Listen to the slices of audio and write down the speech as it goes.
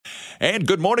And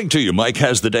good morning to you. Mike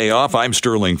has the day off. I'm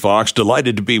Sterling Fox.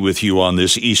 Delighted to be with you on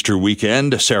this Easter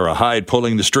weekend. Sarah Hyde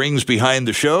pulling the strings behind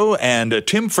the show, and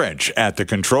Tim French at the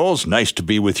controls. Nice to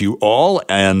be with you all.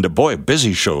 And boy, a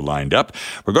busy show lined up.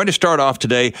 We're going to start off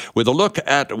today with a look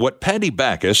at what Patty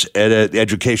Backus,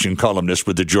 education columnist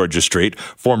with the Georgia Straight,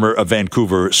 former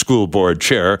Vancouver School Board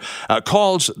chair,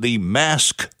 calls the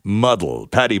mask muddle.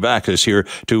 Patty Backus here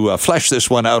to flesh this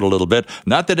one out a little bit.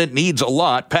 Not that it needs a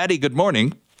lot. Patty, good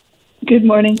morning. Good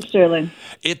morning, Sterling.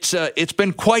 It's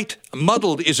been quite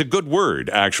muddled is a good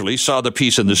word, actually. Saw the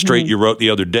piece in the Straight you wrote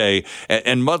the other day,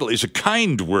 and muddle is a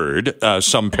kind word,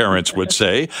 some parents would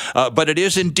say, but it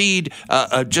is indeed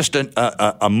just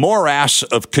a morass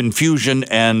of confusion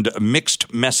and mixed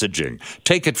messaging.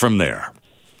 Take it from there.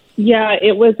 Yeah,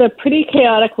 it was a pretty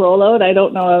chaotic rollout. I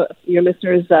don't know if your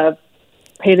listeners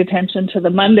paid attention to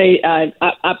the Monday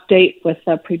update with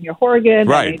Premier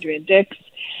Horgan and Adrian Dix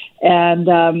and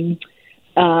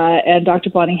Dr.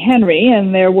 Bonnie Henry,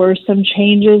 and there were some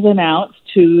changes announced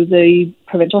to the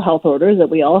provincial health orders that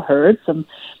we all heard, some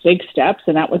big steps,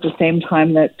 and that was the same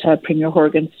time that Premier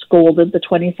Horgan scolded the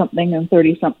 20-something and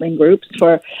 30-something groups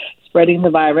for spreading the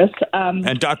virus.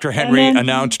 And Dr. Henry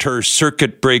announced her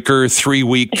circuit breaker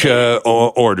 3-week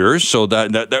orders, so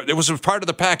that it was a part of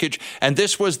the package. And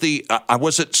this was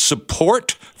was it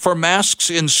support for masks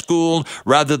in school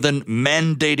rather than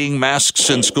mandating masks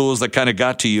in schools that kind of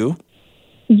got to you?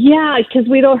 Yeah, because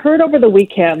we'd heard over the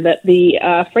weekend that the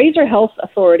Fraser Health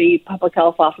Authority public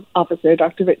health officer,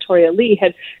 Dr. Victoria Lee,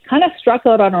 had kind of struck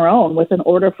out on her own with an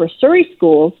order for Surrey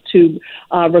schools to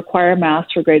require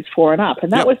masks for grades 4 and up.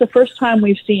 And that was the first time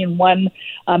we've seen one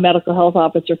medical health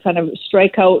officer kind of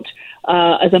strike out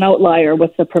as an outlier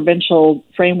with the provincial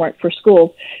framework for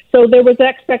schools. So there was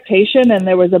expectation and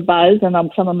there was a buzz, and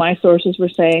some of my sources were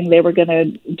saying they were going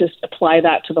to just apply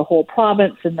that to the whole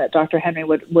province and that Dr. Henry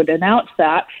would announce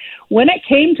that. When it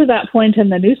came to that point in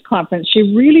the news conference, she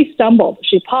really stumbled.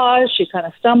 She paused, she kind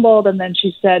of stumbled, and then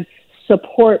she said,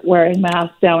 support wearing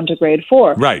masks down to grade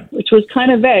 4, which was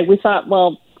kind of vague. We thought,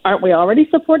 well, aren't we already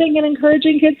supporting and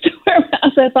encouraging kids to wear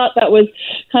masks? I thought that was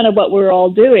kind of what we were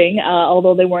all doing,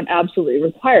 although they weren't absolutely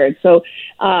required. So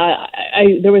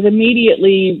there was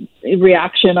immediately a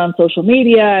reaction on social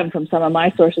media and from some of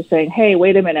my sources saying, hey,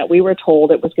 wait a minute, we were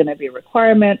told it was going to be a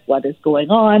requirement. What is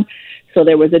going on? So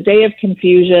there was a day of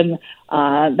confusion.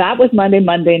 That was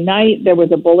Monday night. There was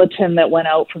a bulletin that went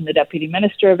out from the Deputy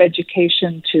Minister of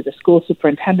Education to the school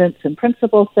superintendents and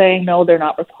principals saying, no, they're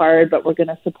not required, but we're going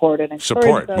to support and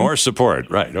encourage them. More support.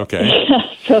 Right, okay.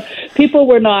 So people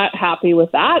were not happy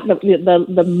with that.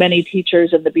 The many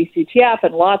teachers in the BCTF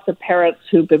and lots of parents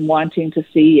who've been wanting to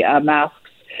see masks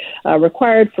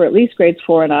required for at least grades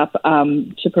 4 and up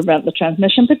to prevent the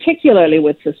transmission, particularly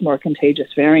with this more contagious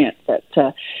variant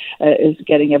that is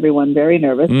getting everyone very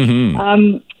nervous.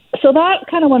 So that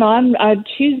kind of went on.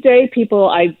 Tuesday,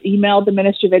 I emailed the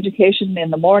Ministry of Education in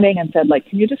the morning and said,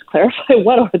 can you just clarify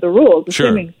what are the rules? Sure.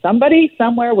 Assuming somebody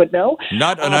somewhere would know.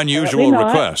 Not an unusual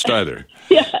request either.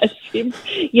 Yeah, it seems,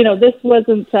 this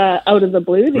wasn't out of the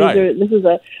blue.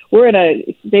 We're in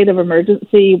a state of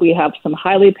emergency. We have some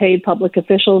highly paid public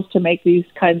officials to make these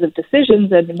kinds of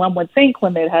decisions, and one would think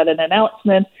when they had an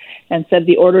announcement and said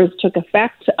the orders took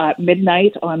effect at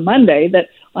midnight on Monday, that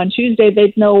on Tuesday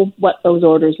they'd know what those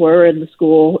orders were in the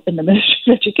school, in the Ministry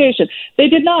of Education. They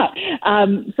did not.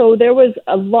 So there was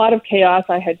a lot of chaos.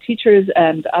 I had teachers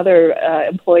and other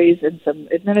employees and some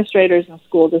administrators in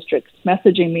school districts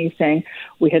messaging me saying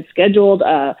we had scheduled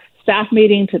a staff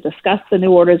meeting to discuss the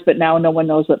new orders, but now no one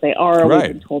knows what they are. We've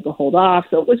been told to hold off.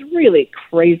 So it was really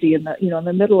crazy in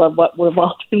the middle of what we've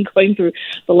all been going through,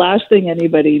 the last thing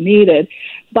anybody needed.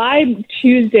 By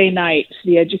Tuesday night,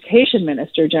 the Education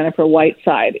Minister, Jennifer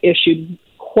Whiteside, issued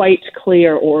quite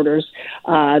clear orders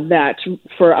that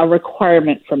for a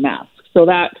requirement for masks. So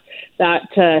that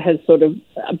has sort of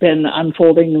been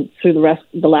unfolding through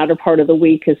the latter part of the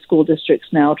week as school districts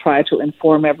now try to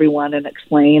inform everyone and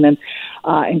explain and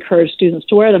encourage students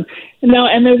to wear them.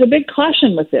 And there's a big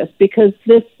caution with this because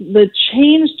the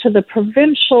change to the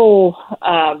provincial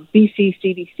BC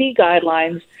CDC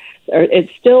guidelines,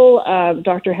 it's still,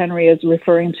 Dr. Henry is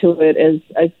referring to it as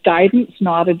a guidance,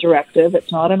 not a directive.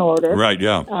 It's not an order. Right,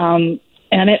 yeah.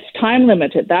 And it's time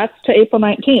limited. That's to April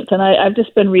 19th. And I've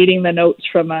just been reading the notes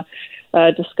from a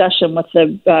discussion with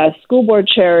the school board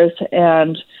chairs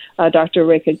and Dr.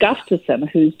 Reka Gustafson,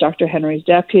 who's Dr. Henry's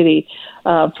deputy,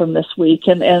 from this week.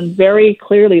 And very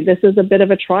clearly, this is a bit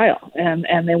of a trial,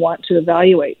 and they want to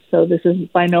evaluate. So this is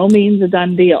by no means a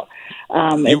done deal.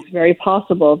 It's very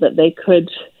possible that they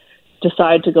could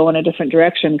decide to go in a different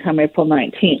direction come April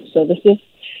 19th. So this is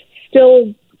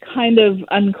still kind of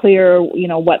unclear,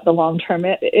 what the long term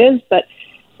is, but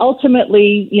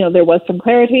ultimately, there was some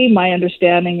clarity. My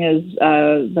understanding is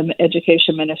the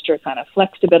education minister kind of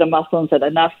flexed a bit of muscle and said,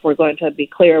 enough, we're going to be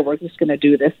clear, we're just going to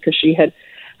do this, because she had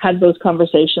those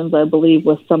conversations, I believe,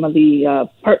 with some of the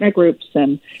partner groups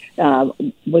and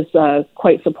was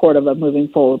quite supportive of moving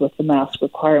forward with the mask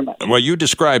requirement. Well, you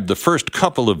described the first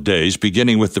couple of days,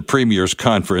 beginning with the Premier's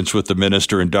conference with the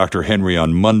Minister and Dr. Henry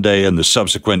on Monday and the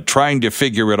subsequent trying to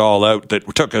figure it all out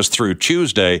that took us through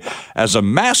Tuesday, as a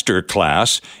master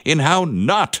class in how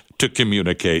not to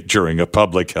communicate during a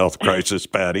public health crisis,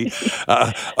 Patty,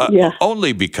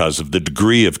 only because of the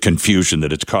degree of confusion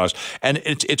that it's caused. And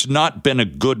it's not been a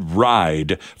good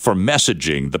ride for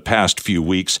messaging the past few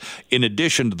weeks, in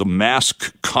addition to the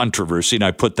mask controversy, and I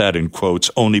put that in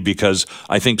quotes only because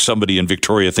I think somebody in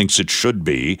Victoria thinks it should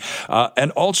be,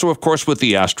 and also, of course, with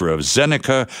the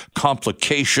AstraZeneca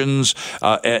complications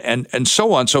and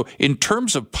so on. So in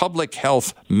terms of public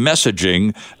health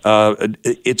messaging,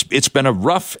 it's been a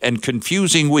rough and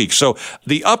confusing week. So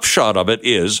the upshot of it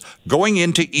is, going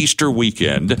into Easter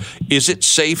weekend, is it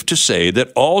safe to say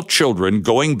that all children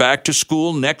going back to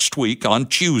school next week on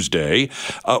Tuesday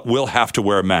will have to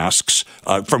wear masks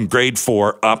from grade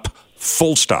 4 up,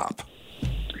 full stop?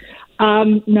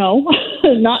 No,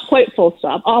 not quite full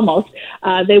stop, almost.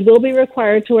 They will be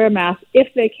required to wear masks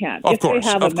if they can. If they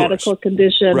have a medical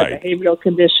condition, a behavioral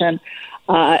condition,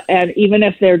 and even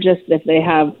if they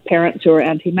have parents who are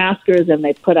anti-maskers and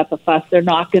they put up a fuss, they're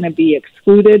not going to be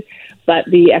excluded. But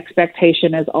the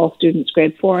expectation is all students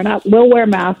grade 4 and up will wear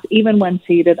masks even when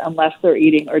seated, unless they're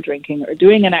eating or drinking or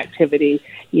doing an activity.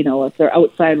 If they're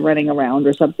outside running around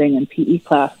or something in PE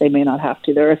class, they may not have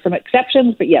to. There are some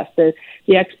exceptions, but yes, the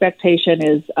expectation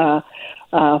is,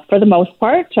 for the most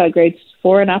part, grades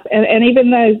 4 and up, and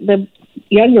even the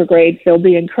younger grades, they'll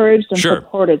be encouraged and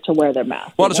supported to wear their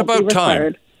masks. Well, it's about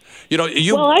time.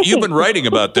 You've been writing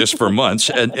about this for months,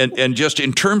 and just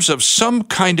in terms of some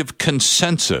kind of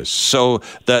consensus, so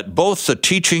that both the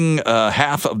teaching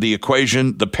half of the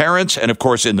equation, the parents, and of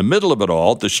course in the middle of it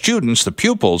all, the students, the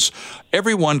pupils,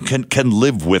 everyone can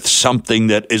live with something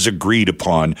that is agreed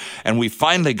upon. And we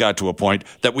finally got to a point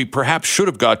that we perhaps should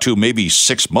have got to maybe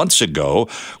 6 months ago,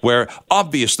 where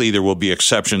obviously there will be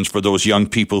exceptions for those young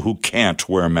people who can't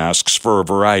wear masks for a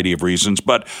variety of reasons.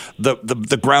 But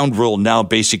the ground rule now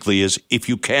basically is, if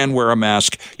you can wear a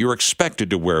mask, you're expected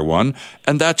to wear one.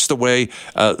 And that's the way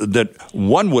that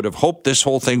one would have hoped this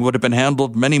whole thing would have been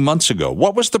handled many months ago.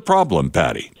 What was the problem,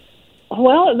 Patty?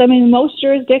 Well, most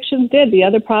jurisdictions did. The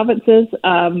other provinces,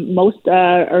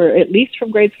 or at least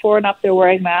from grades 4 and up, they're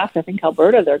wearing masks. I think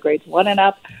Alberta, they're grades 1 and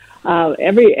up.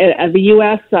 The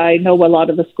U.S., I know a lot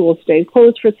of the schools stayed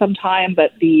closed for some time,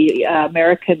 but the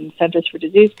American Centers for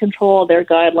Disease Control, their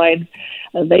guidelines,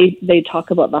 they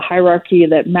talk about the hierarchy,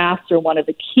 that masks are one of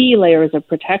the key layers of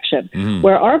protection,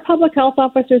 where our public health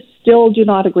officers still do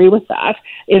not agree with that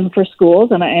for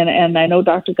schools. And I know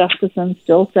Dr. Gustafson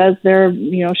still says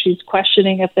she's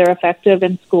questioning if they're effective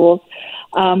in schools.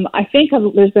 I think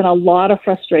there's been a lot of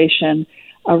frustration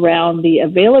around the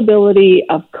availability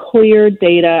of clear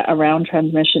data around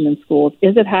transmission in schools.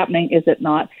 Is it happening? Is it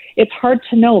not? It's hard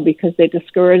to know, because they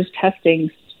discourage testing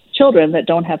children that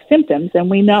don't have symptoms. And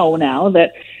we know now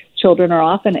that children are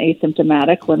often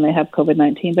asymptomatic when they have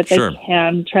COVID-19, but they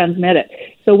can transmit it.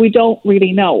 So we don't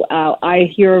really know.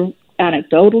 I hear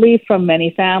anecdotally from many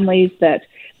families that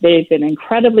they've been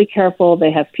incredibly careful.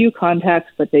 They have few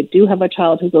contacts, but they do have a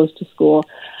child who goes to school.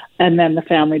 And then the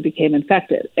family became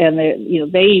infected, and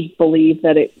they believe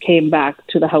that it came back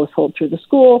to the household through the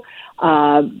school.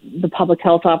 The public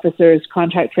health officers,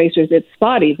 contact tracers, it's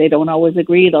spotty. They don't always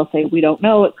agree. They'll say, we don't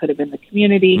know. It could have been the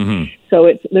community.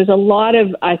 So there's a lot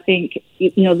of, I think,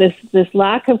 this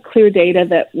lack of clear data,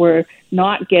 that we're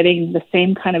not getting the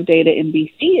same kind of data in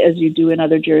BC as you do in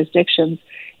other jurisdictions,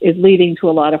 is leading to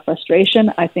a lot of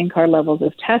frustration. I think our levels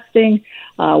of testing,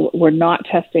 we're not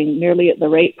testing nearly at the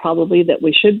rate probably that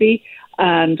we should be.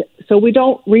 And so we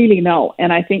don't really know.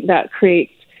 And I think that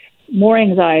creates more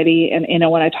anxiety. And,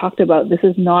 when I talked about this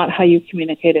is not how you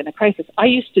communicate in a crisis. I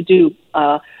used to do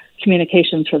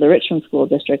communications for the Richmond School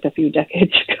District a few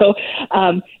decades ago.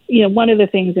 One of the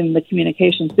things in the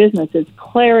communications business is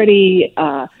clarity,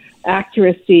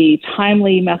 accuracy,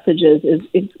 timely messages is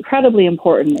incredibly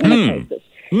important in a crisis.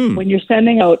 When you're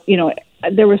sending out,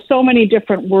 there were so many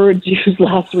different words used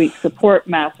last week: support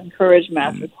mass, encourage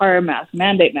mass, require mass,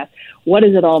 mandate mass. What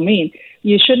does it all mean?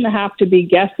 You shouldn't have to be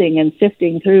guessing and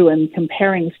sifting through and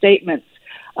comparing statements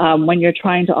when you're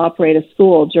trying to operate a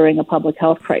school during a public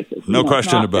health crisis. No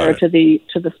question about it. To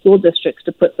the school districts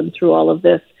to put them through all of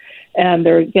this. and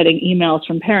they're getting emails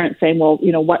from parents saying, well,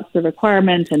 what's the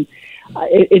requirement? And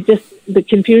the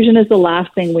confusion is the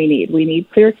last thing we need. We need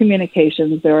clear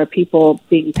communications. There are people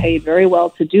being paid very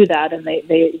well to do that, and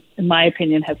they, in my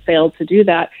opinion, have failed to do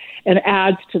that, and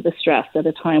adds to the stress at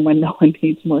a time when no one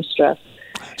needs more stress.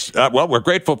 Well, we're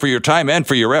grateful for your time and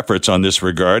for your efforts on this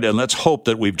regard, and let's hope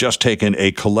that we've just taken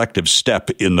a collective step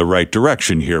in the right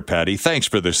direction here, Patty. Thanks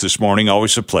for this morning.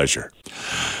 Always a pleasure.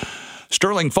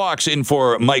 Sterling Fox in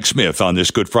for Mike Smith on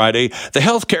this Good Friday. The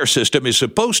healthcare system is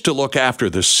supposed to look after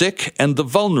the sick and the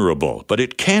vulnerable, but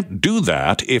it can't do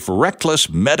that if reckless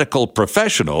medical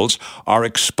professionals are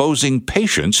exposing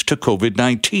patients to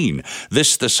COVID-19.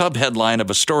 This the subheadline of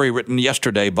a story written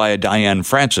yesterday by Diane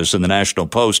Francis in the National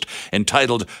Post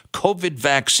entitled, COVID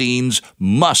Vaccines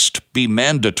Must Be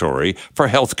Mandatory for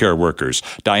Healthcare Workers.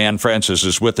 Diane Francis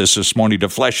is with us this morning to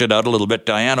flesh it out a little bit.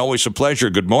 Diane, always a pleasure.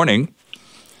 Good morning.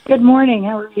 Good morning.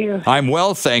 How are you? I'm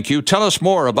well, thank you. Tell us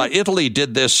more about Italy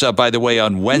did this, by the way,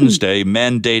 on Wednesday,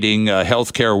 mandating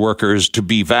healthcare workers to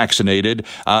be vaccinated.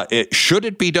 Should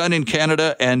it be done in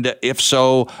Canada? And if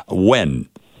so, when?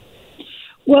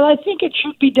 Well, I think it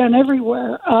should be done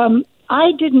everywhere.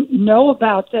 I didn't know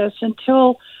about this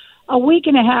until a week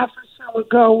and a half or so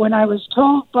ago when I was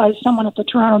told by someone at the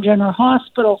Toronto General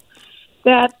Hospital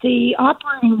that the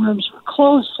operating rooms were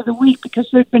closed for the week because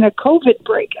there'd been a COVID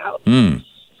breakout.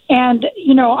 And,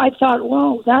 I thought,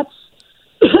 whoa,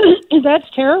 that's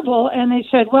terrible. And they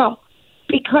said, well,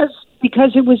 because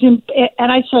it was in,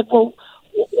 and I said, well,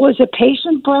 was a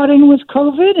patient brought in with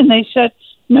COVID? And they said,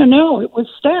 no, it was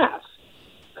staff.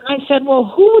 And I said, well,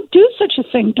 who would do such a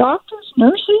thing? Doctors,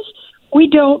 nurses? We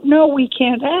don't know. We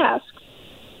can't ask.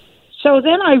 So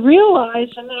then I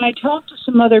realized, and then I talked to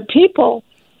some other people,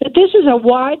 that this is a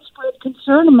widespread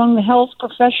concern among the health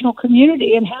professional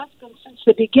community and has been since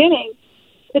the beginning,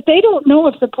 that they don't know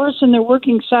if the person they're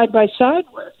working side by side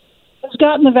with has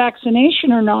gotten the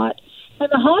vaccination or not. And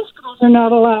the hospitals are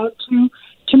not allowed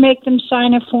to make them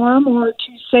sign a form or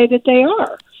to say that they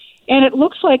are. And it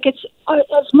looks like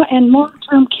and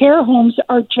long-term care homes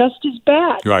are just as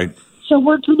bad. Right. So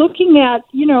we're looking at,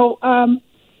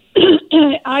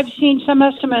 I've seen some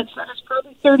estimates that it's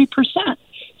probably 30%.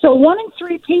 So 1 in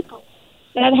 3 people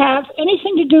that have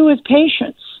anything to do with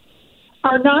patients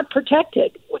are not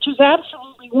protected, which is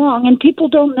absolutely wrong. And people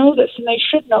don't know this, and they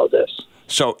should know this.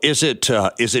 So is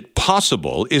it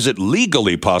possible, is it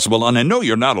legally possible, and I know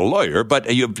you're not a lawyer,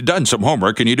 but you've done some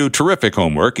homework and you do terrific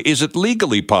homework, is it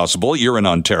legally possible, you're in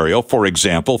Ontario, for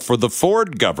example, for the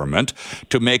Ford government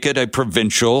to make it a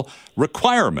provincial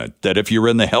requirement that if you're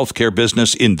in the healthcare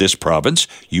business in this province,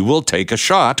 you will take a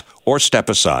shot or step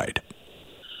aside?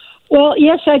 Well,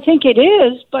 yes, I think it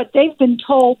is, but they've been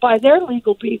told by their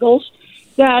legal beagles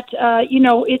that,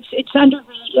 it's under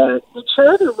the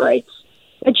charter rights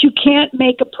that you can't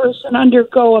make a person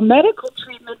undergo a medical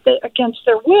treatment against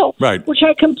their will, right? Which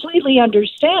I completely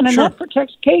understand, and sure. That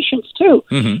protects patients too.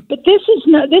 Mm-hmm. But this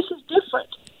is different,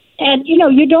 and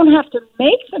you don't have to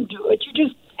make them do it; you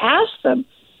just ask them.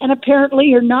 And apparently,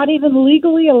 you're not even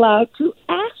legally allowed to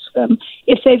ask them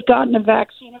if they've gotten a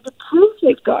vaccine or to prove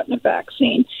they've gotten a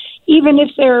vaccine, even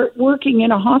if they're working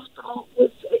in a hospital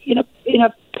with in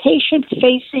a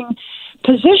patient-facing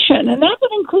position, and that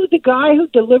would include the guy who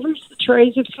delivers the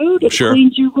trays of food and sure.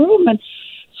 cleans your room. And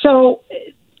so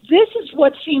this is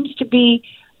what seems to be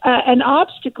an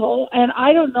obstacle, and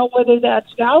I don't know whether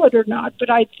that's valid or not, but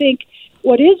I think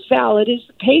what is valid is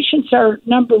the patients are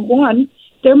number one.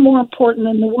 They're more important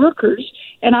than the workers,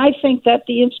 and I think that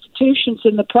the institutions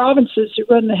in the provinces who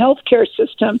run the healthcare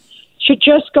system should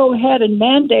just go ahead and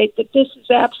mandate that this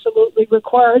is absolutely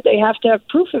required. They have to have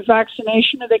proof of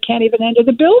vaccination, or they can't even enter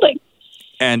the building.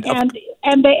 And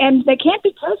they can't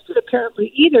be tested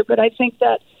apparently either. But I think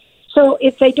that so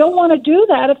if they don't want to do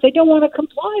that, if they don't want to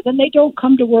comply, then they don't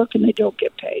come to work and they don't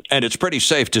get paid. And it's pretty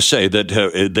safe to say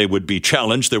that they would be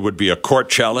challenged. There would be a court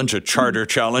challenge, a charter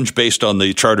challenge based on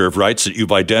the Charter of Rights that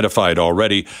you've identified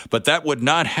already. But that would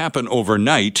not happen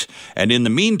overnight. And in the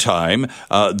meantime,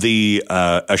 the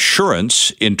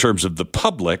assurance in terms of the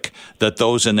public that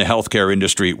those in the healthcare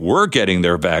industry were getting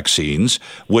their vaccines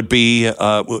would be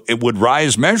it would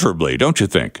rise measurably, don't you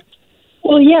think?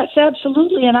 Well, yes,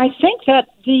 absolutely. And I think that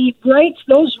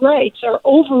those rights are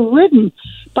overridden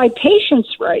by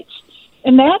patients' rights.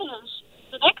 And that is,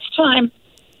 the next time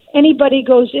anybody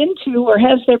goes into or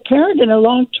has their parent in a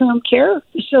long-term care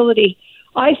facility,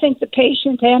 I think the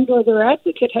patient and or their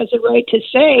advocate has a right to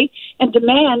say and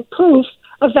demand proof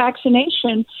of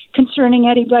vaccination concerning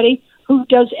anybody who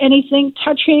does anything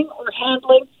touching or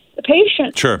handling the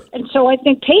patient. Sure. And so I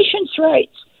think patients'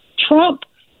 rights trump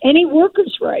any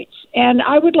workers' rights. And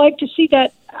I would like to see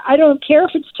that I don't care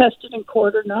if it's tested in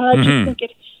court or not. I just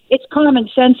think it's common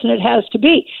sense, and it has to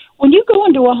be. When you go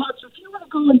into a hospital, if you want to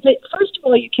go and first of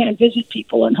all, you can't visit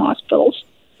people in hospitals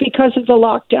because of the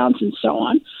lockdowns and so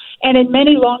on. And in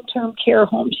many long-term care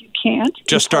homes, you can't.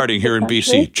 Just starting here in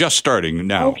BC. Just starting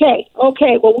now. Okay.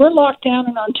 Well, we're locked down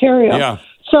in Ontario. Yeah.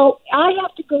 So I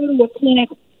have to go to a clinic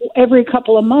every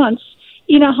couple of months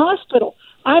in a hospital.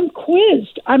 I'm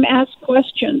quizzed. I'm asked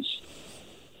questions.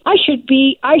 I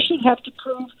should have to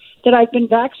prove that I've been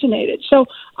vaccinated. So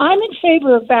I'm in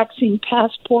favor of vaccine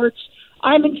passports.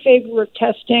 I'm in favor of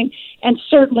testing and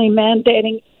certainly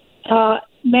mandating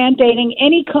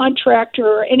any contractor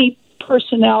or any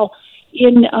personnel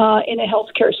in a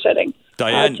healthcare setting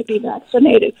Diane, to be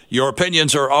vaccinated. Your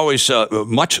opinions are always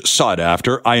much sought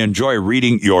after. I enjoy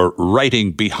reading your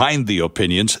writing behind the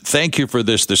opinions. Thank you for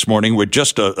this morning. We're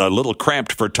just a little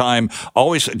cramped for time.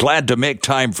 Always glad to make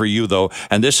time for you, though.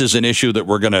 And this is an issue that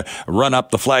we're going to run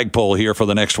up the flagpole here for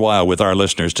the next while with our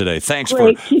listeners today. Thanks.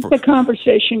 Great. Keep the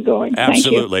conversation going.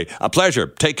 Absolutely. Thank you. A pleasure.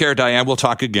 Take care, Diane. We'll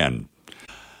talk again.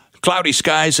 Cloudy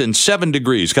skies and 7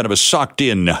 degrees, kind of a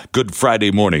socked-in Good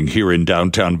Friday morning here in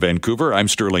downtown Vancouver. I'm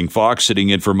Sterling Fox, sitting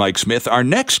in for Mike Smith. Our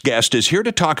next guest is here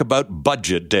to talk about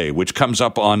Budget Day, which comes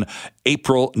up on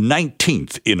April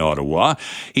 19th in Ottawa.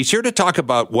 He's here to talk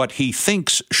about what he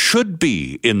thinks should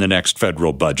be in the next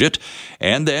federal budget,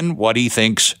 and then what he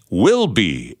thinks will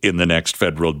be in the next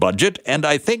federal budget. And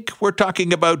I think we're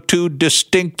talking about two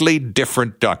distinctly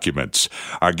different documents.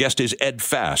 Our guest is Ed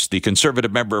Fast, the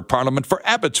Conservative Member of Parliament for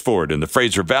Abbotsford in the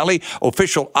Fraser Valley,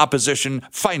 official opposition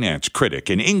finance critic.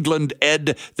 In England,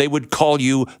 Ed, they would call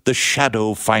you the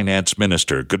shadow finance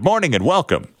minister. Good morning and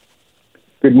welcome.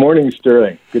 Good morning,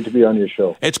 Sterling. Good to be on your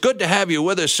show. It's good to have you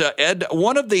with us, Ed.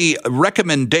 One of the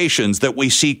recommendations that we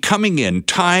see coming in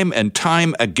time and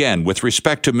time again with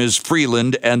respect to Ms.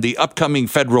 Freeland and the upcoming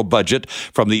federal budget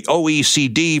from the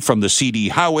OECD, from the C.D.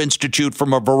 Howe Institute,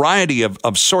 from a variety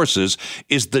of sources,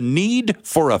 is the need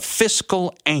for a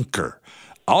fiscal anchor.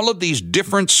 All of these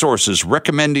different sources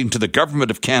recommending to the Government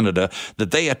of Canada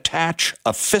that they attach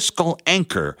a fiscal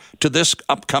anchor to this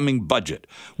upcoming budget.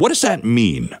 What does that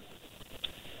mean?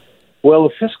 Well, a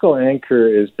fiscal anchor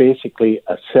is basically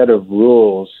a set of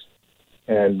rules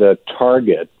and a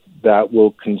target that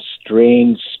will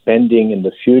constrain spending in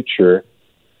the future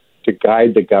to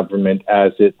guide the government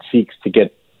as it seeks to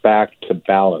get back to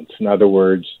balance. In other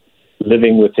words,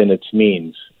 living within its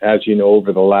means. As you know,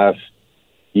 over the last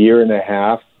year and a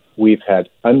half, we've had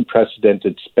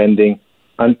unprecedented spending,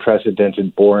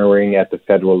 unprecedented borrowing at the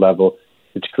federal level.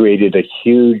 It's created a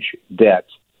huge debt,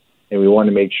 and we want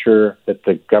to make sure that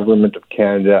the Government of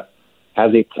Canada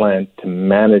has a plan to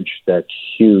manage that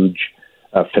huge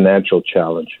financial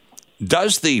challenge.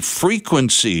 Does the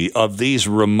frequency of these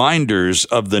reminders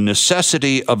of the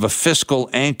necessity of a fiscal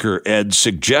anchor, Ed,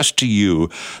 suggest to you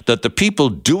that the people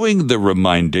doing the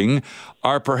reminding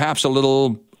are perhaps a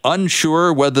little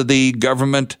unsure whether the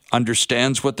government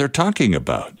understands what they're talking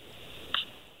about?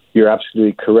 You're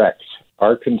absolutely correct.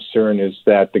 Our concern is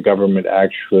that the government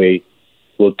actually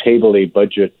will table a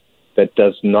budget that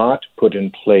does not put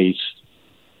in place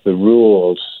the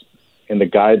rules and the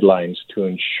guidelines to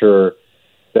ensure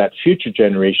that future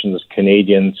generations of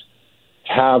Canadians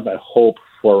have a hope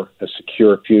for a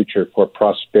secure future, for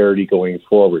prosperity going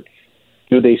forward.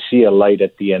 Do they see a light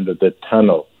at the end of the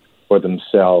tunnel for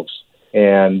themselves?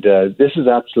 And this is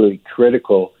absolutely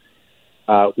critical.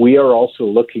 We are also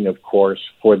looking, of course,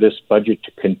 for this budget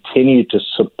to continue to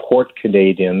support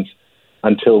Canadians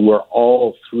until we're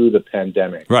all through the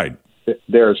pandemic. Right.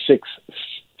 There are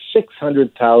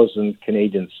 600,000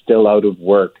 Canadians still out of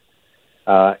work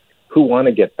who want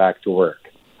to get back to work.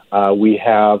 We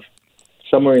have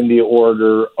somewhere in the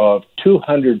order of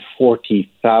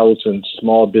 240,000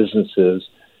 small businesses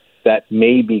that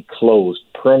may be closed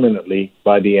permanently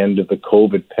by the end of the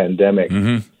COVID pandemic.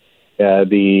 Mm-hmm.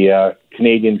 The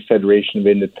Canadian Federation of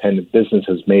Independent Business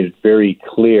has made it very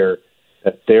clear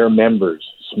that their members,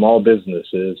 small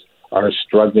businesses, are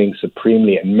struggling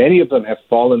supremely, and many of them have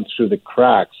fallen through the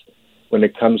cracks when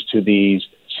it comes to these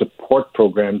support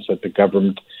programs that the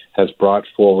government has brought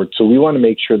forward. So we want to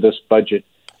make sure this budget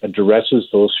addresses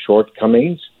those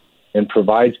shortcomings and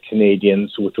provides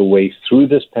Canadians with a way through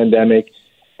this pandemic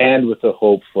and with a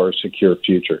hope for a secure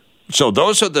future. So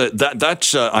those are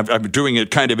I'm doing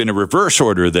it kind of in a reverse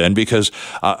order then, because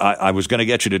I was going to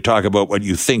get you to talk about what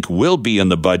you think will be in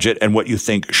the budget and what you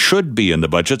think should be in the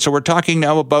budget. So we're talking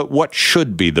now about what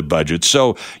should be the budget.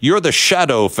 So you're the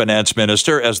shadow finance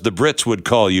minister, as the Brits would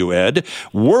call you, Ed.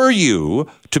 Were you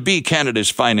to be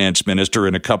Canada's finance minister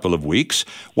in a couple of weeks,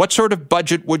 what sort of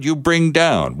budget would you bring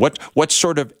down? What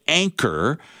sort of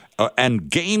anchor and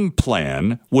game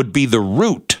plan would be the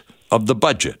root of the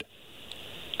budget?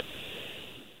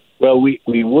 Well, we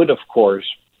would, of course,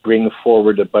 bring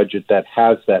forward a budget that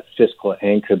has that fiscal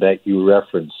anchor that you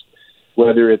referenced,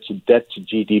 whether it's a debt to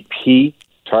GDP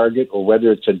target or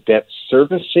whether it's a debt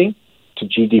servicing to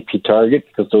GDP target,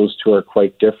 because those two are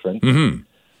quite different.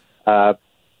 Mm-hmm.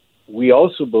 We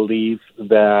also believe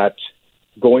that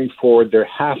going forward, there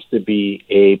has to be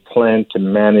a plan to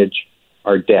manage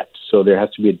our debt. So there has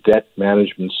to be a debt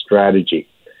management strategy.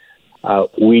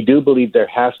 We do believe there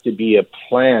has to be a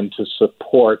plan to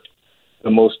support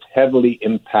the most heavily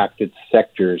impacted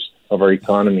sectors of our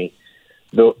economy,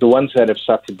 the ones that have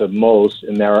suffered the most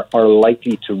and are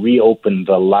likely to reopen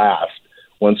the last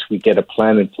once we get a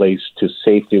plan in place to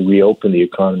safely reopen the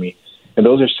economy. And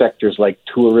those are sectors like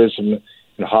tourism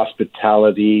and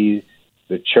hospitality,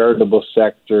 the charitable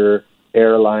sector,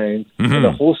 airlines, and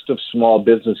a host of small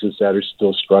businesses that are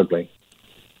still struggling.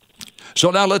 So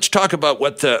now let's talk about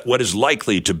what is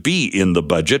likely to be in the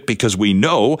budget, because we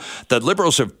know that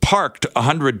Liberals have parked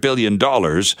 $100 billion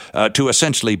to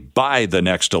essentially buy the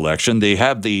next election. They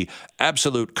have the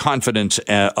absolute confidence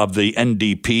of the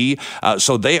NDP,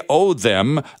 so they owe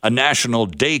them a national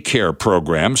daycare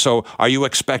program. So are you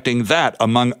expecting that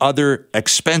among other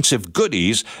expensive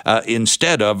goodies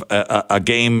instead of a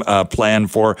game plan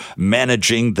for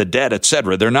managing the debt,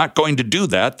 etc.? They're not going to do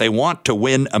that. They want to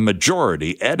win a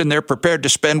majority, Ed, and they're prepared to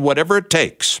spend whatever it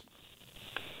takes.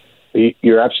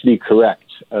 You're absolutely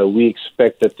correct. We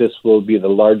expect that this will be the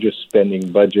largest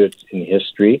spending budget in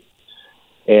history.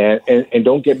 And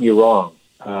don't get me wrong,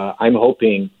 I'm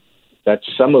hoping that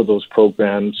some of those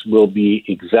programs will be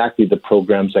exactly the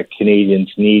programs that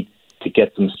Canadians need to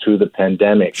get them through the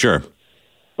pandemic. Sure.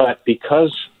 But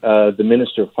because the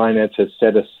Minister of Finance has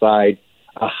set aside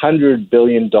 $100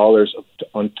 billion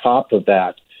on top of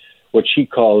that, what she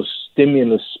calls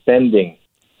stimulus spending,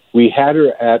 we had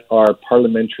her at our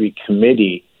parliamentary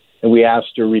committee and we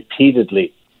asked her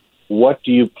repeatedly, what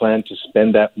do you plan to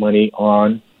spend that money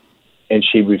on? And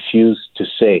she refused to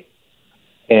say.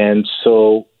 And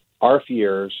so our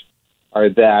fears are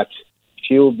that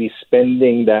she will be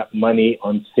spending that money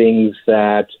on things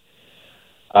that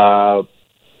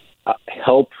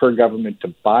help her government to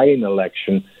buy an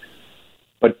election,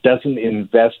 but doesn't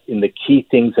invest in the key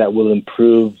things that will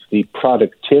improve the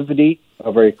productivity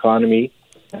of our economy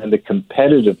and the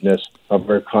competitiveness of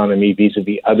our economy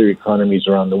vis-a-vis other economies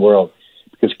around the world.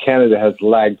 Because Canada has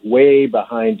lagged way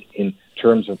behind in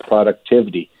terms of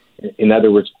productivity. In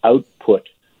other words, output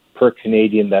per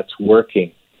Canadian that's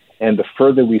working. And the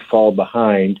further we fall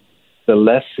behind, the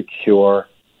less secure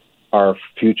our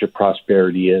future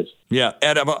prosperity is. Yeah,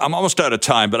 Ed, I'm almost out of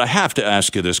time, but I have to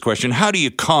ask you this question. How do you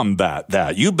combat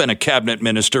that? You've been a cabinet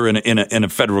minister in a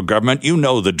federal government. You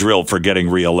know the drill for getting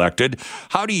reelected.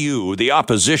 How do you, the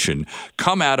opposition,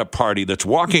 come at a party that's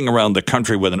walking around the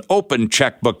country with an open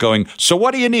checkbook going, so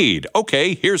what do you need?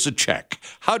 Okay, here's a check.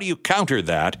 How do you counter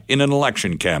that in an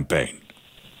election campaign?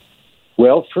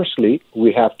 Well, firstly,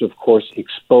 we have to, of course,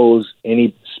 expose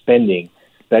any spending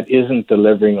that isn't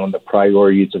delivering on the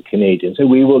priorities of Canadians. And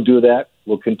we will do that.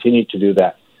 We'll continue to do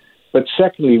that. But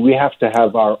secondly, we have to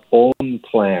have our own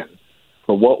plan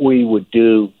for what we would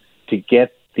do to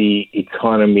get the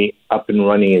economy up and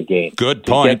running again. Good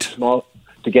point.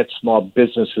 To get small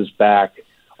businesses back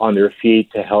on their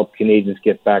feet, to help Canadians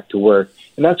get back to work.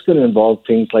 And that's going to involve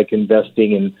things like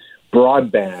investing in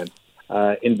broadband,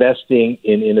 investing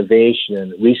in innovation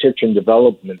and research and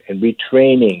development and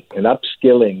retraining and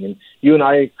upskilling. And you and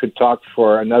I could talk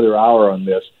for another hour on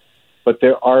this, but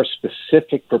there are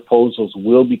specific proposals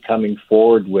we'll be coming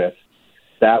forward with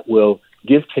that will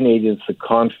give Canadians the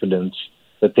confidence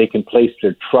that they can place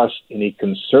their trust in a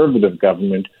conservative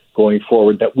government going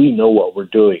forward, that we know what we're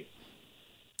doing.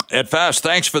 Ed Fast,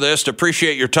 thanks for this.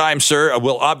 Appreciate your time, sir.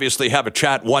 We'll obviously have a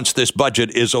chat once this budget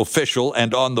is official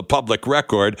and on the public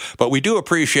record, but we do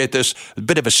appreciate this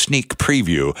bit of a sneak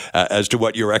preview as to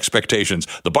what your expectations.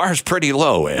 The bar's pretty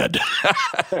low, Ed.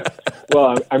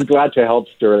 Well, I'm glad to help,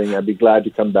 Sterling. I'd be glad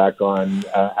to come back on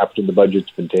after the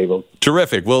budget's been tabled.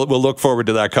 Terrific. We'll look forward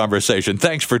to that conversation.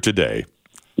 Thanks for today.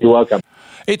 You're welcome.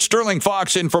 It's Sterling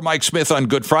Fox in for Mike Smith on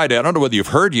Good Friday. I don't know whether you've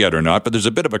heard yet or not, but there's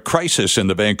a bit of a crisis in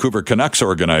the Vancouver Canucks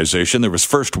organization. There was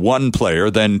first one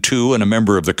player, then two, and a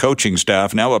member of the coaching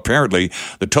staff. Now, apparently,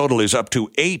 the total is up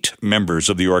to 8 members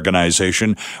of the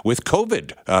organization with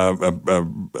COVID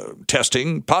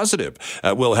testing positive.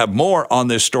 We'll have more on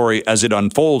this story as it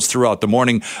unfolds throughout the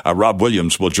morning. Rob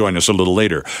Williams will join us a little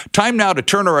later. Time now to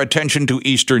turn our attention to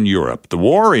Eastern Europe. The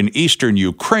war in Eastern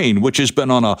Ukraine, which has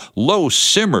been on a low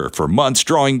simmer for months,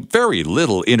 drawing very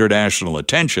little international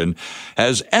attention,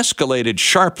 has escalated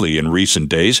sharply in recent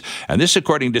days, and this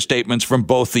according to statements from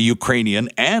both the Ukrainian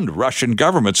and Russian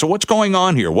government. So what's going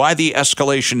on here? Why the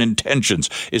escalation in tensions?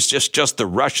 Is just the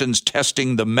Russians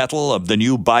testing the mettle of the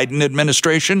new Biden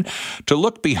administration? To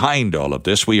look behind all of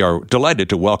this, we are delighted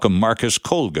to welcome Marcus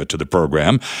Kolga to the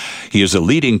program. He is a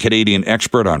leading Canadian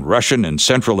expert on Russian and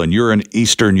Central and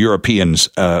Eastern European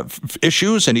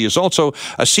issues, and he is also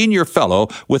a senior fellow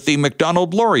with the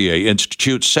Macdonald-Laurier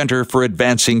Institute Centre for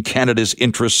Advancing Canada's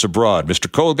Interests Abroad. Mr.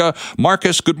 Kolga,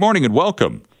 Marcus, good morning and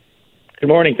welcome. Good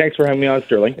morning. Thanks for having me on,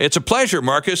 Sterling. It's a pleasure,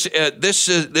 Marcus. This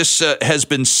has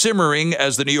been simmering,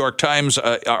 as the New York Times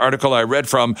article I read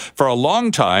from, for a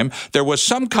long time. There was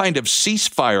some kind of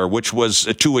ceasefire which was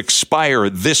to expire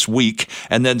this week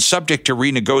and then subject to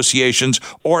renegotiations,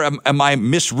 or am I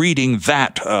misreading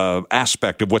that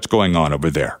aspect of what's going on over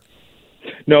there?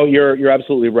 No, you're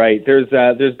absolutely right. There's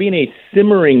been a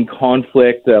simmering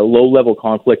conflict, a low-level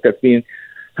conflict that's been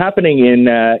happening in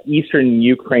eastern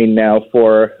Ukraine now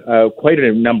for quite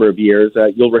a number of years.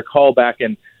 You'll recall back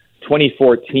in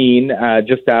 2014,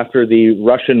 just after the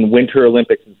Russian Winter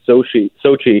Olympics in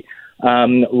Sochi,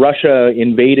 Russia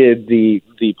invaded the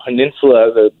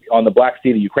peninsula on the Black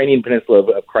Sea, the Ukrainian peninsula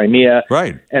of Crimea,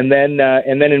 right, and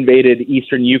then invaded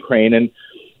eastern Ukraine.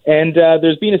 And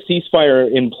there's been a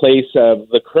ceasefire in place,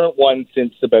 the current one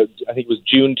since about, I think it was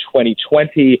June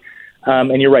 2020.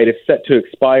 And you're right, it's set to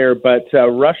expire. But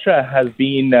Russia has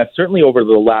been, certainly over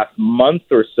the last month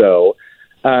or so,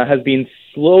 has been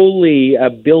slowly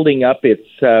building up its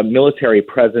military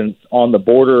presence on the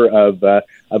border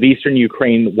of eastern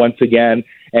Ukraine once again.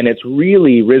 And it's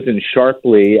really risen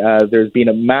sharply. There's been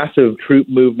a massive troop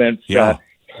movement,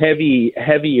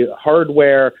 heavy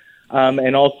hardware,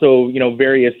 and also,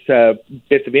 various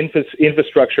bits of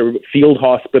infrastructure, field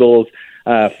hospitals,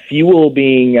 fuel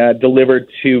being delivered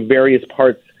to various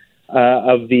parts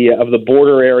of the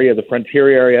border area, the frontier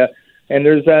area, and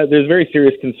there's very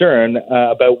serious concern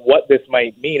about what this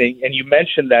might mean. And you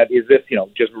mentioned that, is this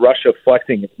just Russia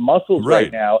flexing its muscles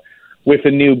right now with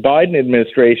the new Biden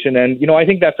administration? And I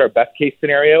think that's our best case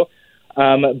scenario.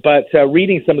 But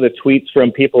reading some of the tweets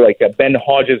from people like Ben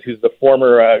Hodges, who's the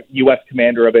former U.S.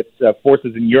 commander of its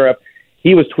forces in Europe,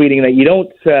 he was tweeting that you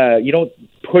don't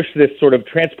push this sort of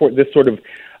transport, this sort of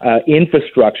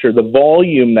infrastructure, the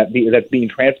volume that's being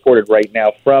transported right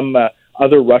now from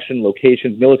other Russian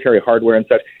locations, military hardware and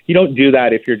such. You don't do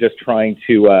that if you're just trying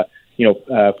to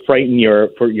frighten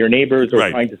your neighbors or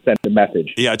trying to send a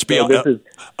message. Yeah, it's beyond,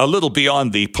 a little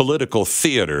beyond the political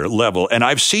theater level. And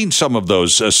I've seen some of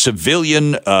those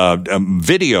civilian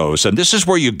videos. And this is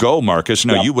where you go, Marcus.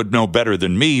 Now, you would know better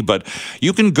than me, but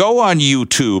you can go on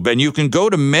YouTube and you can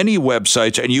go to many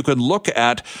websites and you can look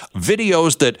at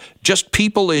videos that just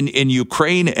people in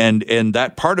Ukraine and in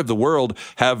that part of the world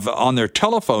have on their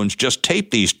telephones just taped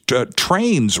these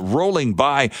trains rolling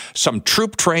by, some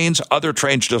troop trains, other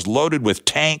trains just loaded with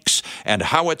tanks and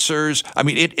howitzers. I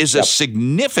mean, it is a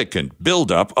significant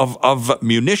buildup of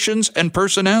munitions and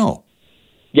personnel.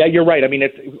 Yeah, you're right. I mean,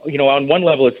 it's on one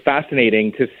level, it's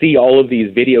fascinating to see all of these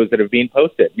videos that have been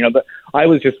posted. But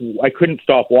I couldn't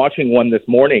stop watching one this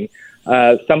morning.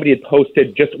 Somebody had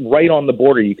posted just right on the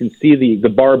border. You can see the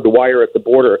barbed wire at the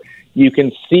border. You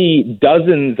can see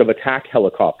dozens of attack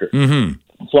helicopters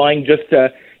flying just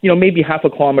maybe half a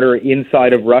kilometer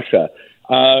inside of Russia.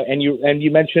 And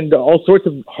you mentioned all sorts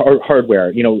of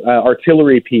hardware,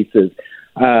 artillery pieces,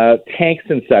 tanks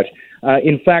and such.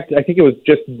 In fact, I think it was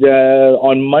just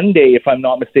on Monday, if I'm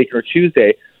not mistaken, or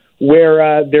Tuesday,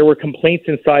 where there were complaints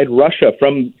inside Russia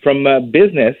from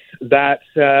business that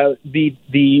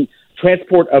the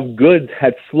transport of goods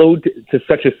had slowed to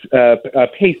such a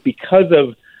pace because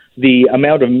of the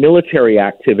amount of military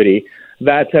activity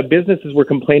that businesses were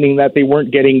complaining that they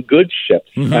weren't getting goods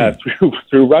shipped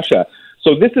through Russia.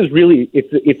 So this is really,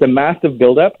 it's a massive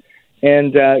buildup.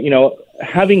 And,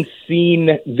 having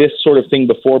seen this sort of thing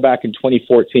before back in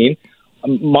 2014,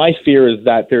 my fear is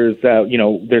that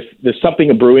there's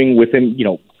something brewing within,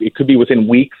 it could be within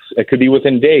weeks, it could be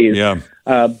within days. Yeah.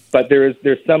 But there's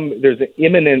an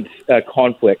imminent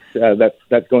conflict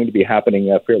that's going to be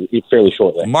happening fairly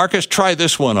shortly. Marcus, try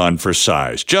this one on for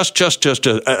size. Just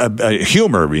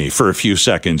humor me for a few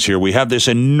seconds here. We have this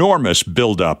enormous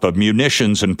buildup of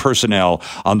munitions and personnel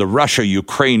on the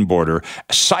Russia-Ukraine border.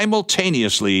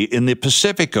 Simultaneously, in the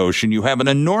Pacific Ocean, you have an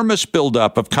enormous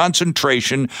buildup of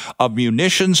concentration of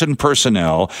munitions and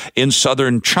personnel in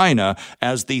southern China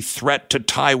as the threat to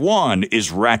Taiwan Taiwan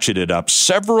is ratcheted up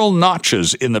several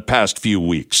notches in the past few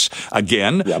weeks.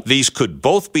 Again, these could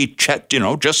both be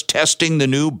just testing the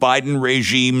new Biden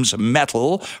regime's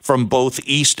mettle from both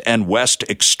east and west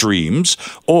extremes.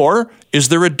 Or is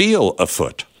there a deal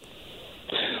afoot?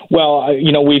 Well,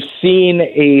 we've seen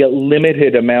a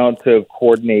limited amount of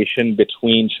coordination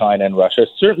between China and Russia,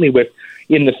 certainly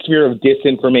in the sphere of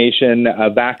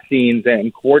disinformation, vaccines,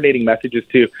 and coordinating messages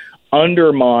to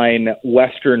undermine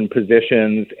Western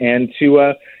positions and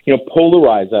to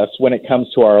polarize us when it comes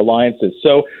to our alliances.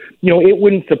 So, it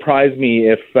wouldn't surprise me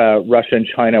if Russia and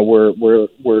China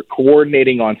were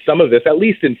coordinating on some of this, at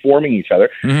least informing each other.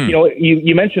 Mm-hmm.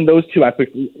 You mentioned those two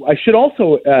aspects. I should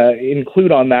also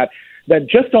include on that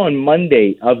just on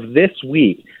Monday of this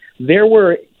week, there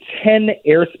were 10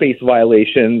 airspace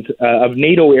violations of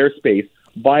NATO airspace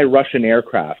by Russian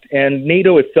aircraft. And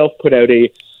NATO itself put out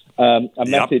a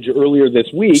message earlier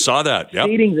this week. Saw that,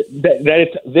 stating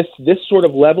that it's this sort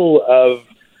of level of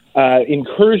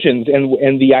incursions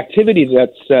and the activity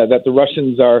that the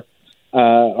Russians are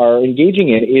engaging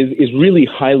in is really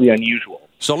highly unusual.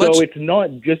 So it's not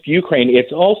just Ukraine.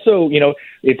 It's also,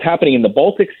 it's happening in the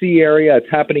Baltic Sea area. It's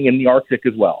happening in the Arctic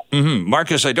as well. Mm-hmm.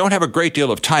 Marcus, I don't have a great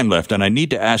deal of time left, and I need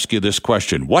to ask you this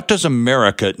question. What does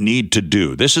America need to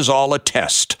do? This is all a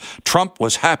test. Trump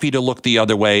was happy to look the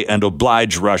other way and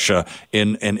oblige Russia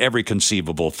in every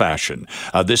conceivable fashion.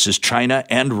 This is China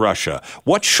and Russia.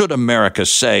 What should America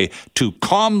say to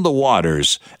calm the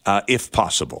waters, if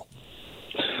possible?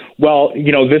 Well,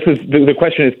 this is the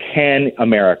question is, can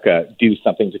America do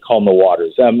something to calm the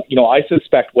waters? I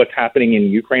suspect what's happening in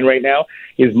Ukraine right now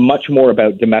is much more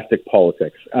about domestic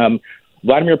politics.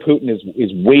 Vladimir Putin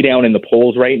is way down in the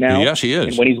polls right now. Yes, he is.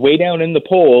 And when he's way down in the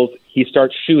polls, he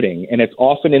starts shooting, and it's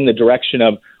often in the direction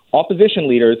of opposition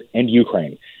leaders and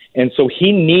Ukraine. And so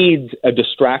he needs a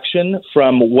distraction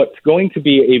from what's going to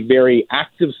be a very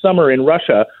active summer in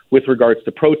Russia with regards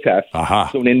to protests.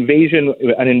 So an invasion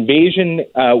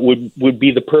would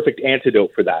be the perfect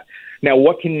antidote for that. Now,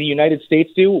 what can the United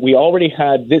States do? We already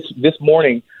had this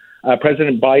morning,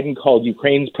 President Biden called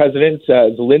Ukraine's President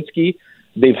Zelensky.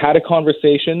 They've had a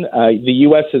conversation. The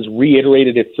U.S. has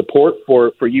reiterated its support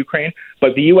for Ukraine,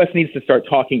 but the U.S. needs to start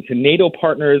talking to NATO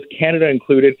partners, Canada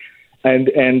included,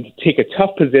 and take a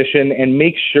tough position and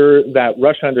make sure that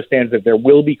Russia understands that there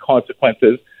will be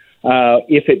consequences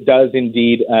if it does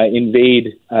indeed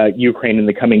invade Ukraine in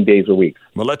the coming days or weeks.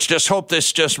 Well, let's just hope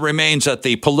this just remains at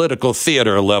the political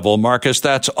theater level. Marcus,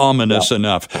 that's ominous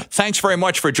enough. Thanks very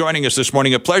much for joining us this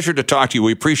morning. A pleasure to talk to you.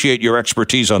 We appreciate your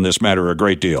expertise on this matter a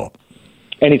great deal.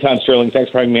 Anytime, Sterling.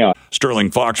 Thanks for having me on.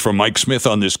 Sterling Fox from Mike Smith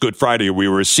on this Good Friday. We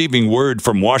were receiving word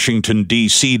from Washington,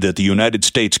 D.C. that the United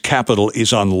States Capitol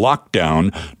is on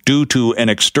lockdown due to an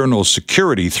external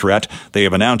security threat. They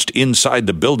have announced inside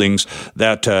the buildings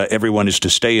that everyone is to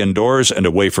stay indoors and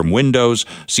away from windows.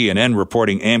 CNN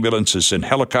reporting ambulances and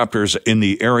helicopters in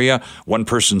the area. One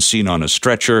person seen on a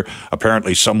stretcher.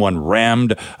 Apparently someone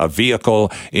rammed a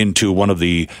vehicle into one of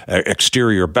the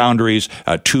exterior boundaries.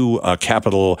 Two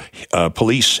Capitol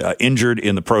police injured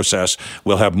in the process.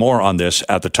 We'll have more on this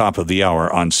at the top of the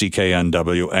hour on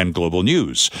CKNW and Global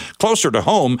News. Closer to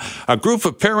home, a group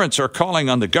of parents are calling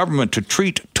on the government to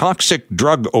treat toxic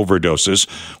drug overdoses,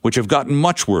 which have gotten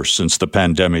much worse since the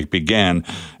pandemic began,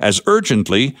 as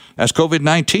urgently as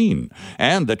COVID-19,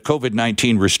 and that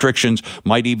COVID-19 restrictions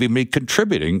might even be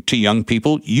contributing to young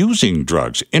people using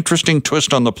drugs. Interesting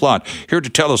twist on the plot. Here to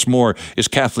tell us more is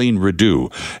Kathleen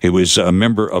Rideau, who is a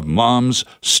member of Moms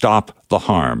Stop the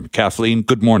Harm. Kathleen,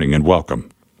 good morning and welcome.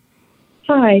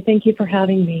 Hi, thank you for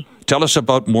having me. Tell us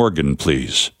about Morgan,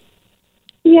 please.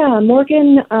 Yeah,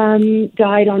 Morgan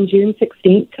died on June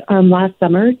 16th last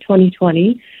summer,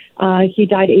 2020. He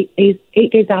died eight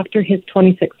days after his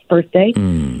 26th birthday.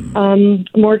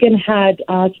 Morgan had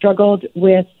struggled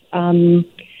with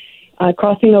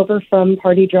crossing over from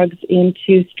party drugs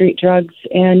into street drugs,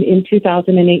 and in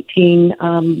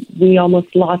 2018, we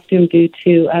almost lost him due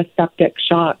to a septic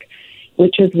shock,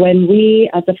 which is when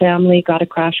we, as a family, got a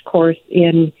crash course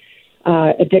in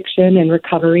addiction and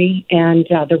recovery and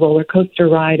the roller coaster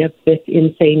ride of this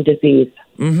insane disease.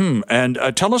 Mm-hmm. And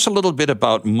tell us a little bit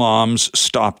about Moms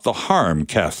Stop the Harm,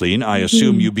 Kathleen. I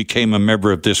assume you became a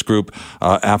member of this group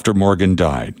after Morgan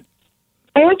died.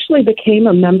 I actually became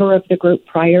a member of the group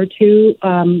prior to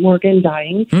Morgan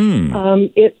dying.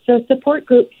 It's a support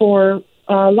group for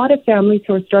a lot of families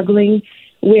who are struggling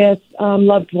with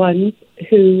loved ones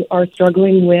who are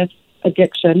struggling with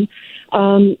addiction.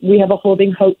 We have a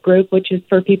Holding Hope group, which is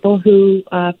for people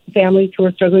families who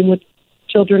are struggling with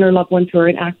children or loved ones who are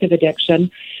in active addiction.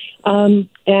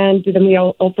 And then we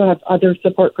also have other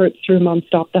support groups through Mom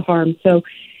Stop the Harm. So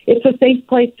it's a safe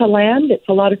place to land. It's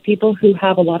a lot of people who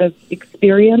have a lot of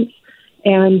experience,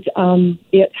 and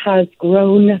it has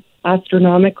grown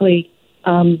astronomically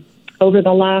over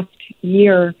the last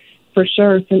year, for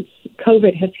sure. Since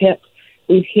COVID has hit,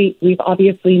 we've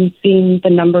obviously seen the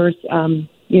numbers,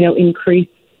 increase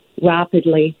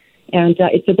rapidly, and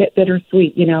it's a bit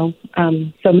bittersweet. So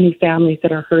many families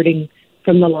that are hurting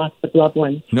from the loss of loved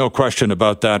ones. No question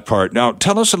about that part. Now,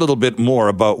 tell us a little bit more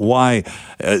about why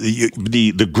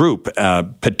the group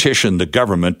petitioned the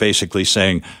government, basically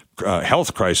saying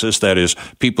health crisis, that is,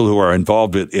 people who are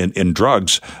involved in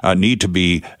drugs need to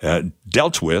be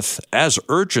dealt with as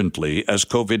urgently as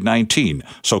COVID-19.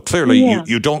 So clearly,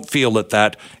 you don't feel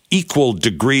that equal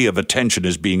degree of attention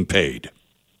is being paid.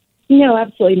 No,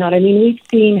 absolutely not. I mean, we've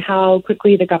seen how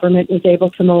quickly the government was able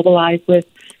to mobilize with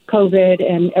COVID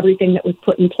and everything that was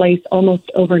put in place almost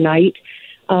overnight.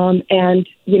 And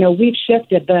we've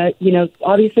shifted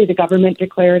obviously the government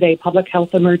declared a public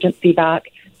health emergency back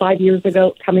 5 years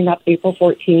ago, coming up April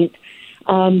 14th.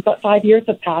 But 5 years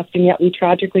have passed, and yet we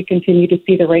tragically continue to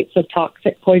see the rates of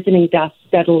toxic poisoning deaths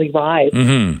steadily rise,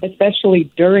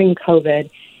 especially during COVID.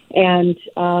 And,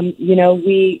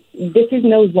 this is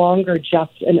no longer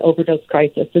just an overdose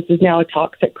crisis. This is now a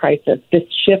toxic crisis. This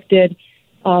shifted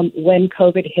when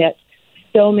COVID hit.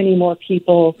 So many more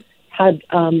people had,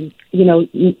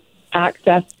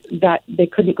 access that they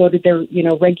couldn't go to their,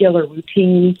 regular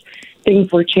routines.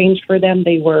 Things were changed for them.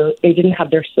 They didn't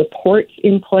have their supports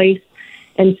in place.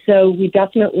 And so we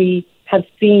definitely have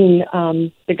seen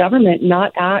the government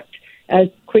not act as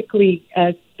quickly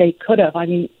as they could have. I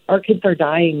mean, our kids are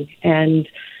dying, and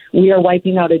we are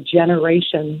wiping out a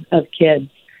generation of kids.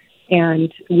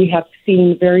 And we have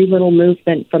seen very little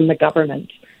movement from the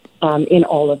government in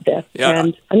all of this. Yeah.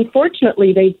 And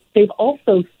unfortunately, they've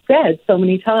also said so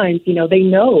many times, they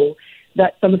know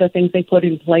that some of the things they put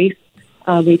in place,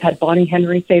 we've had Bonnie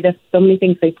Henry say this, so many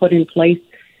things they put in place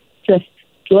to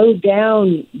slow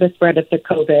down the spread of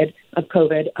COVID,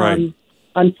 right.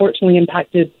 Unfortunately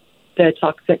impacted the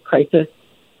toxic crisis.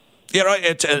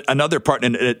 It's another part,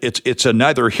 and it's a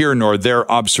neither here nor there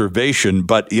observation,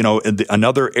 but,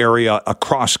 another area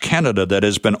across Canada that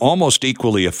has been almost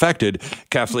equally affected,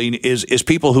 Kathleen, is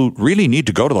people who really need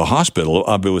to go to the hospital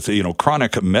with,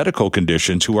 chronic medical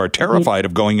conditions, who are terrified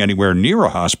of going anywhere near a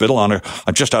hospital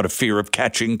just out of fear of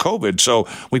catching COVID. So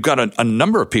we've got a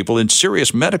number of people in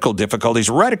serious medical difficulties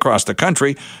right across the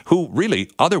country who really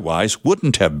otherwise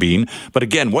wouldn't have been. But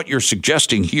again, what you're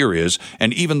suggesting here is,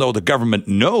 and even though the government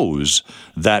knows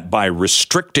that by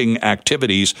restricting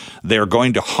activities, they're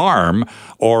going to harm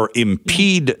or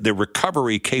impede the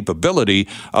recovery capability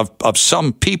of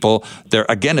some people. There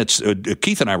again, it's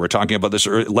Keith and I were talking about this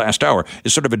last hour.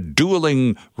 It's sort of a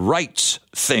dueling rights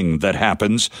thing that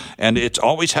happens, and it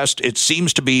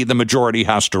seems to be the majority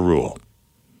has to rule.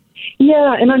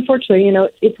 Yeah, and unfortunately,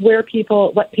 it's what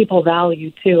people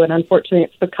value too, and unfortunately,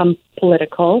 it's become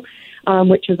political.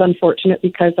 Which is unfortunate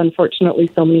because, unfortunately,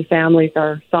 so many families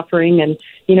are suffering. And,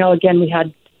 again, we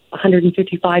had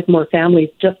 155 more families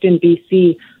just in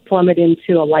BC plummet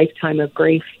into a lifetime of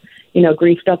grief.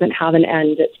 Grief doesn't have an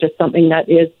end. It's just something that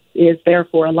is there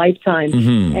for a lifetime.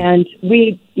 Mm-hmm. And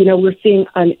we're seeing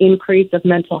an increase of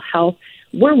mental health.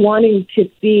 We're wanting to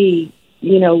see,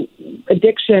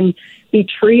 addiction be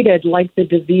treated like the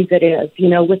disease it is,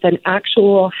 with an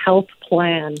actual health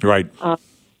plan. Right.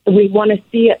 We want to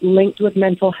see it linked with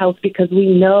mental health because we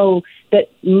know that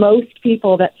most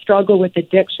people that struggle with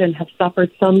addiction have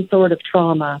suffered some sort of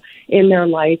trauma in their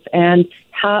life and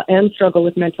struggle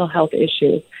with mental health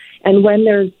issues. And when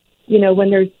there's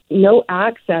no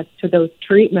access to those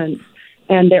treatments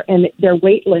and their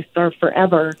wait lists are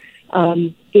forever,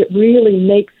 it really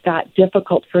makes that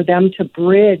difficult for them to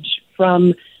bridge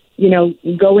from,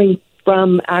 going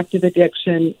from active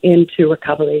addiction into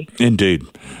recovery. Indeed.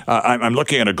 I'm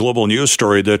looking at a global news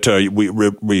story that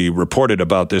we reported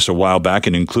about this a while back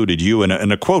and included you.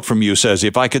 And a quote from you says,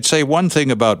 "If I could say one thing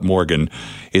about Morgan,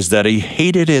 is that he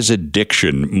hated his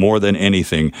addiction more than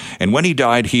anything. And when he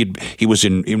died, he was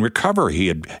in recovery. He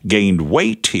had gained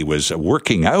weight. He was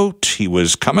working out. He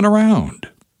was coming around."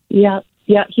 Yeah,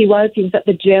 he was. He was at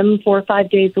the gym 4 or 5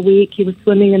 days a week. He was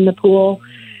swimming in the pool.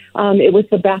 It was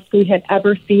the best we had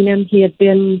ever seen him. He had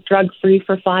been drug-free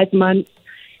for 5 months.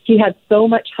 He had so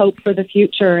much hope for the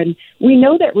future. And we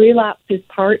know that relapse is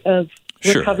part of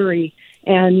recovery,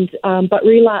 but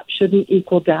relapse shouldn't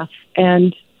equal death.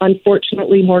 And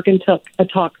unfortunately, Morgan took a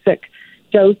toxic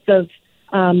dose of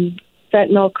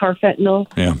carfentanil,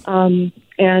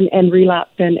 and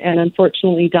relapsed and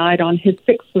unfortunately died on his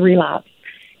 6th relapse.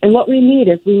 And what we need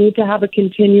to have a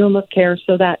continuum of care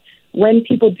so that when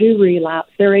people do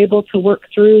relapse, they're able to work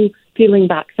through peeling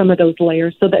back some of those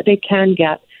layers so that they can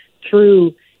get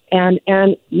through and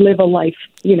live a life,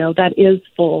 that is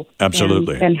full.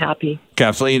 Absolutely. And happy.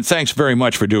 Kathleen, thanks very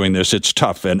much for doing this. It's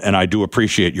tough, and I do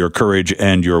appreciate your courage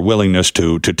and your willingness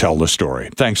to tell the story.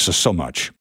 Thanks so much.